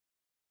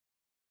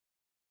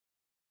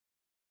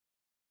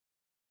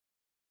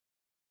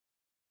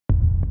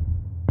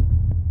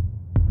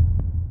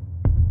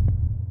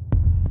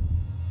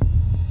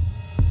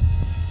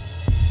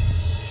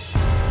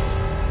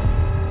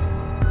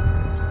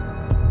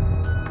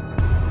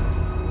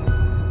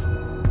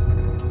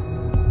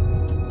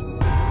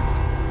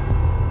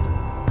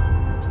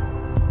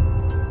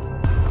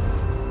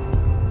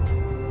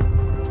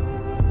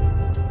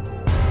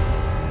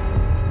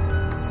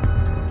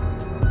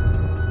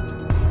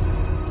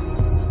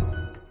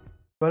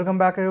Welcome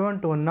back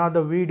everyone to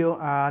another video,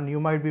 and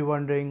you might be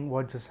wondering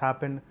what just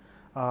happened.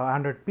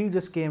 Android P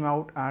just came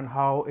out, and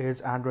how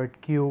is Android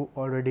Q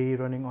already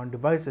running on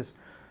devices?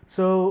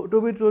 So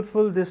to be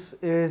truthful, this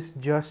is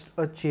just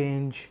a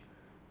change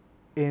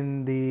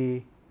in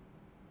the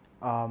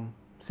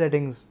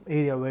settings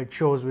area where it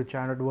shows which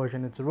Android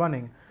version it's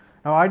running.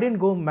 Now I didn't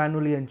go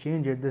manually and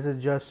change it. This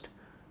is just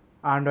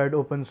Android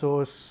open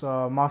source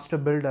master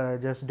build that I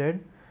just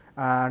did,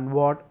 and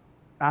what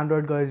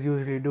Android guys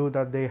usually do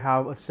that they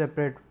have a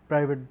separate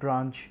private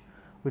branch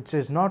which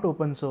is not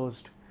open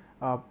sourced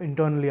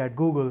internally at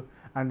Google,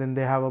 and then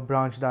they have a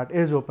branch that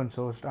is open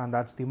sourced, and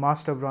that's the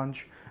master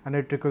branch, and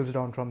it trickles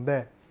down from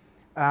there.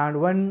 And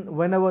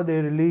whenever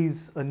they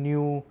release a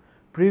new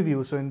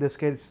preview, so in this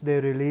case they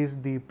release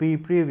the P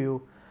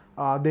preview,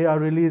 they are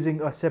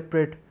releasing a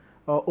separate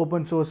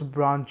open source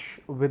branch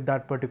with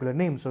that particular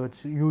name. So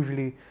it's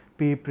usually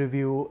P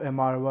preview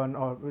MR1,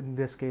 or in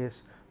this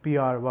case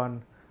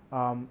PR1,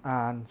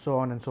 and so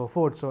on and so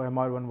forth. So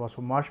MR1 was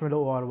for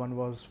Marshmallow, OR1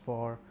 was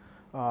for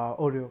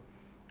Oreo,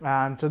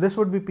 and so this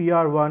would be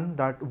PR1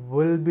 that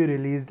will be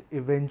released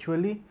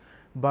eventually,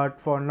 but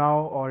for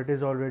now, or it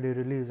is already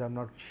released, I'm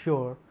not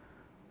sure,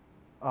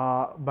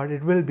 but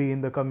it will be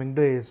in the coming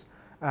days.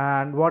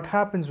 And what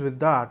happens with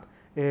that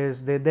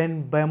is they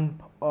then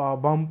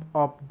bump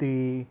up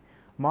the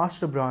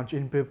master branch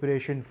in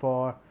preparation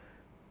for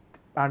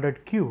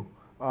Android Q,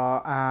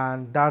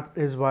 and that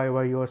is why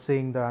you are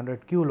seeing the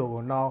Android Q logo.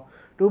 Now,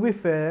 to be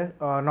fair,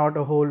 not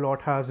a whole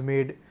lot has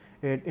made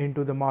it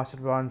into the master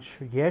branch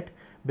yet,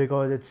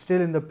 because it's still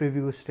in the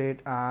preview state,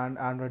 and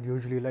Android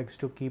usually likes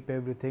to keep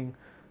everything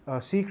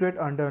secret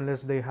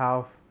unless they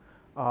have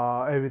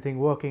everything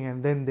working,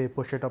 and then they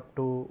push it up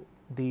to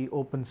the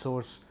open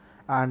source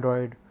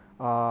Android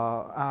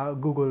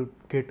Google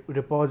Git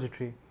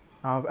repository,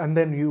 and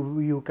then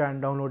you can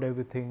download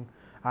everything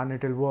and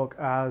it will work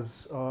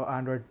as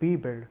Android P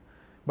build.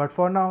 But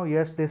for now,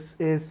 yes, this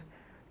is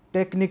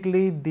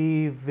technically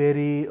the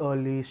very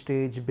early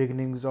stage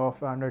beginnings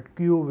of Android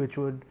Q, which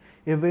would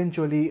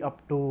eventually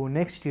up to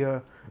next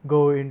year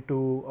go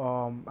into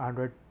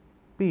Android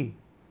P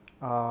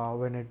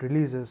when it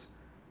releases,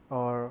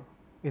 or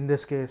in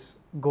this case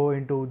go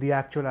into the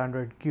actual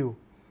Android Q.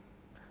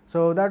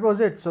 So that was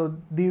it. So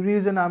the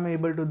reason I'm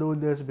able to do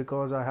this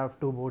because I have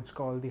two boards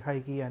called the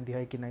Hikey and the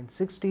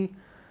Hikey960,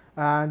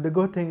 and the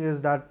good thing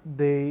is that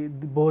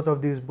both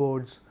of these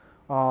boards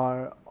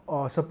are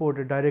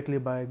supported directly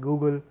by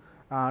Google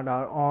and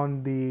are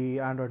on the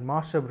Android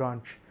master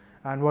branch.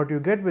 And what you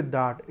get with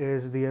that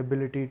is the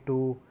ability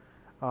to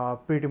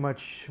pretty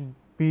much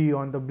be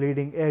on the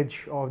bleeding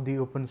edge of the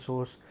open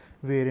source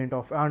variant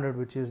of Android,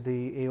 which is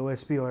the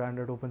AOSP, or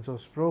Android Open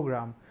Source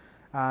Program,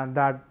 and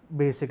that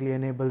basically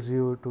enables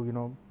you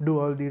to do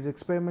all these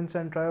experiments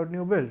and try out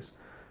new builds.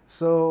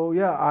 So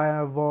yeah,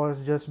 I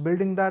was just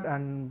building that,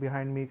 and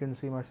behind me you can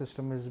see my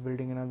system is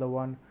building another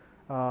one,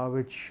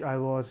 which I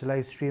was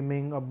live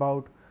streaming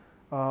about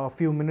a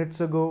few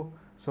minutes ago.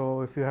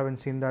 So if you haven't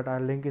seen that,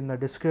 I'll link in the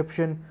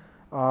description.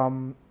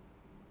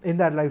 In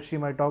that live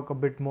stream I talk a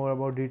bit more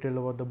about detail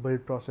about the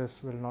build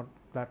process, well, not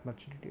that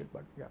much detail,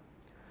 but yeah.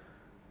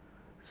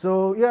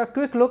 So yeah,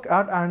 quick look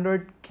at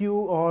Android Q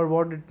or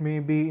what it may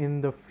be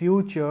in the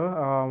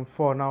future.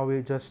 For now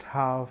we just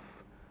have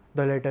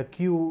the letter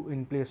Q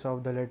in place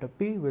of the letter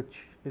P,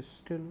 which is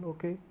still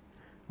okay.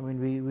 I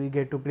mean, we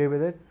get to play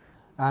with it.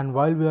 And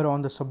while we are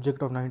on the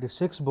subject of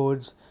 96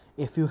 boards,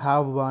 if you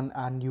have one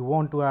and you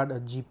want to add a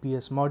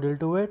GPS module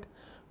to it,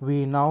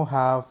 we now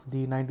have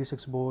the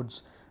 96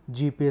 boards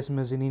GPS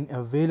mezzanine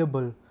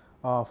available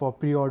for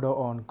pre-order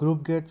on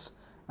Group Gets,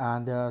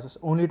 and there's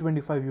only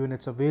 25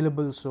 units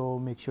available, so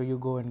make sure you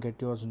go and get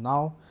yours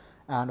now.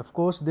 And of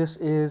course, this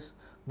is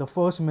the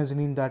first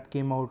mezzanine that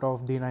came out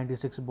of the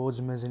 96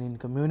 boards mezzanine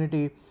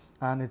community,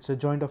 and it's a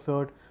joint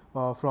effort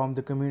from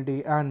the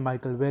community and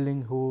Michael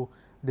Welling, who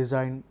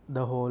designed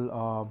the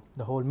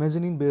whole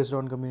mezzanine based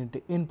on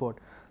community input.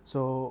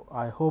 So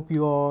I hope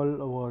you all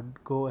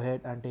would go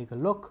ahead and take a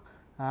look,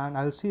 and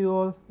I'll see you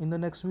all in the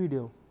next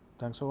video.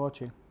 Thanks for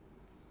watching.